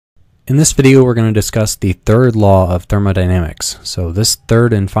In this video, we're going to discuss the third law of thermodynamics. So this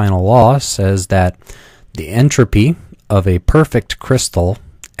third and final law says that the entropy of a perfect crystal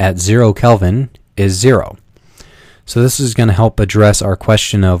at 0 Kelvin is 0. So this is going to help address our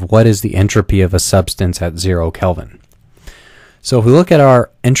question of what is the entropy of a substance at 0 Kelvin. So if we look at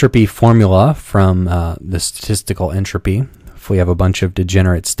our entropy formula from the statistical entropy, if we have a bunch of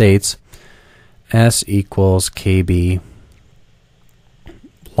degenerate states, S equals KB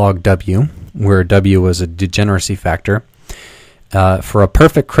log W, where W is a degeneracy factor. For a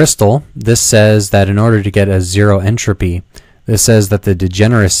perfect crystal, this says that in order to get a 0 entropy, this says that the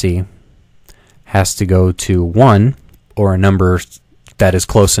degeneracy has to go to 1, or a number that is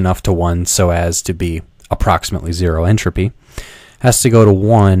close enough to 1 so as to be approximately 0 entropy, has to go to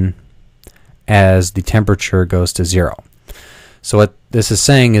 1 as the temperature goes to 0. So what this is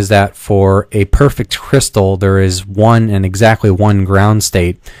saying is that for a perfect crystal, there is exactly one ground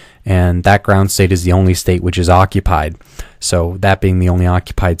state, and that ground state is the only state which is occupied. So that being the only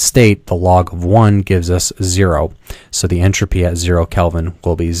occupied state, the log of 1 gives us 0. So the entropy at 0 Kelvin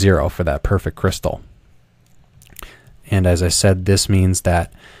will be 0 for that perfect crystal. And as I said, this means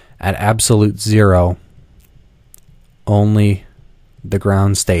that at absolute 0, only the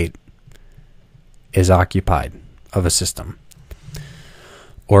ground state is occupied of a system,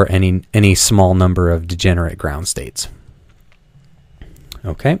 or any small number of degenerate ground states.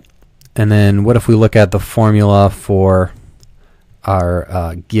 Okay, and then what if we look at the formula for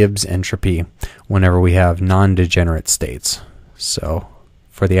our Gibbs entropy whenever we have non-degenerate states? So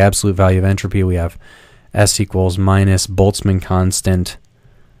for the absolute value of entropy, we have S equals minus Boltzmann constant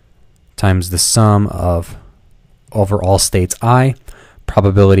times the sum of over all states I,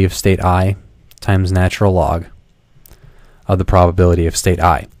 probability of state I, times natural log of the probability of state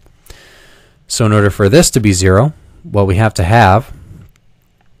I. So in order for this to be 0, what we have to have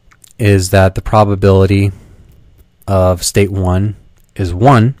is that the probability of state 1 is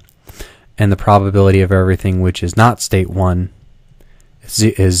 1, and the probability of everything which is not state 1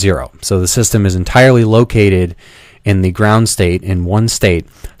 is 0. So the system is entirely located in the ground state, in one state,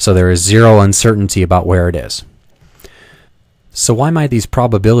 so there is 0 uncertainty about where it is. So why might these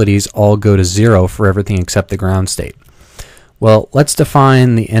probabilities all go to 0 for everything except the ground state? Well, let's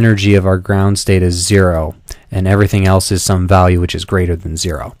define the energy of our ground state as 0, and everything else is some value which is greater than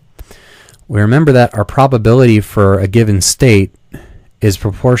 0. We remember that our probability for a given state is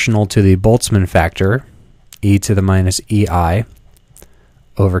proportional to the Boltzmann factor, e to the minus ei,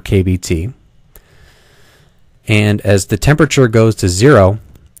 over kBt. And as the temperature goes to 0,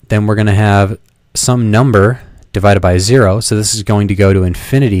 then we're going to have some number divided by 0, so this is going to go to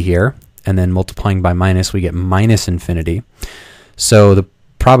infinity here, and then multiplying by minus, we get minus infinity. So the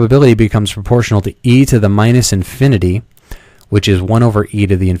probability becomes proportional to e to the minus infinity, which is 1 over e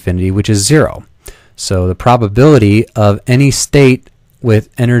to the infinity, which is 0. So the probability of any state with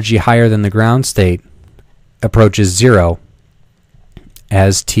energy higher than the ground state approaches 0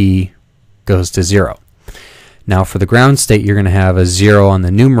 as t goes to 0. Now for the ground state, you're going to have a 0 on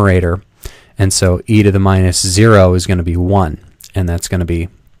the numerator, and so e to the minus 0 is going to be 1, and that's going to be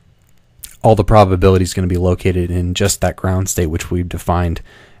all the probability is going to be located in just that ground state, which we've defined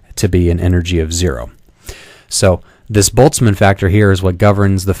to be an energy of 0. So this Boltzmann factor here is what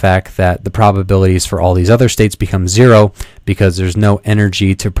governs the fact that the probabilities for all these other states become 0, because there's no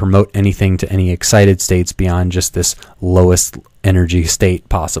energy to promote anything to any excited states beyond just this lowest energy state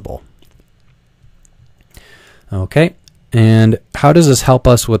possible. Okay, and how does this help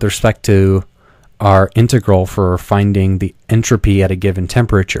us with respect to our integral for finding the entropy at a given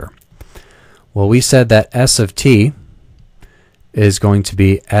temperature? Well, we said that S of t is going to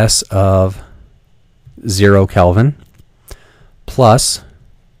be S of 0 Kelvin plus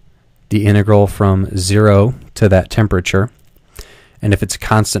the integral from 0 to that temperature. And if it's a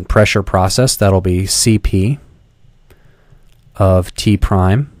constant pressure process, that'll be Cp of t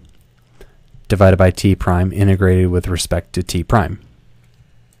prime divided by t prime integrated with respect to t prime.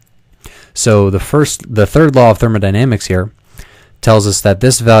 So the third law of thermodynamics here tells us that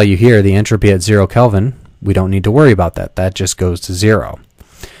this value here, the entropy at 0 Kelvin, we don't need to worry about that. That just goes to 0.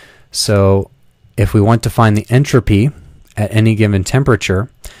 So if we want to find the entropy at any given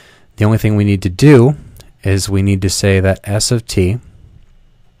temperature, the only thing we need to do is we need to say that S of t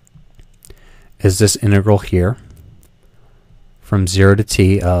is this integral here from 0 to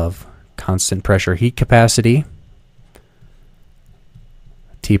t of constant pressure heat capacity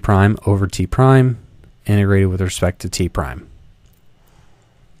t prime over t prime integrated with respect to t prime.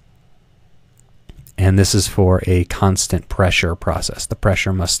 And this is for a constant pressure process. The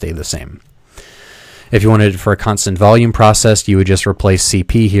pressure must stay the same. If you wanted it for a constant volume process, you would just replace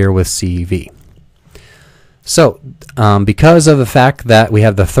Cp here with Cv. So, because of the fact that we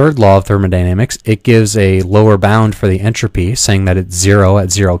have the third law of thermodynamics, it gives a lower bound for the entropy, saying that it's 0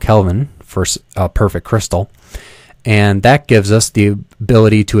 at 0 Kelvin for a perfect crystal. And that gives us the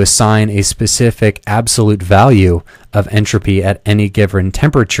ability to assign a specific absolute value of entropy at any given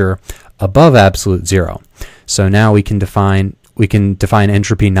temperature above absolute zero. So now we can define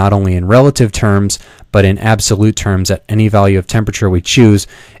entropy not only in relative terms, but in absolute terms at any value of temperature we choose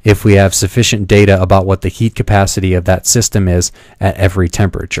if we have sufficient data about what the heat capacity of that system is at every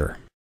temperature.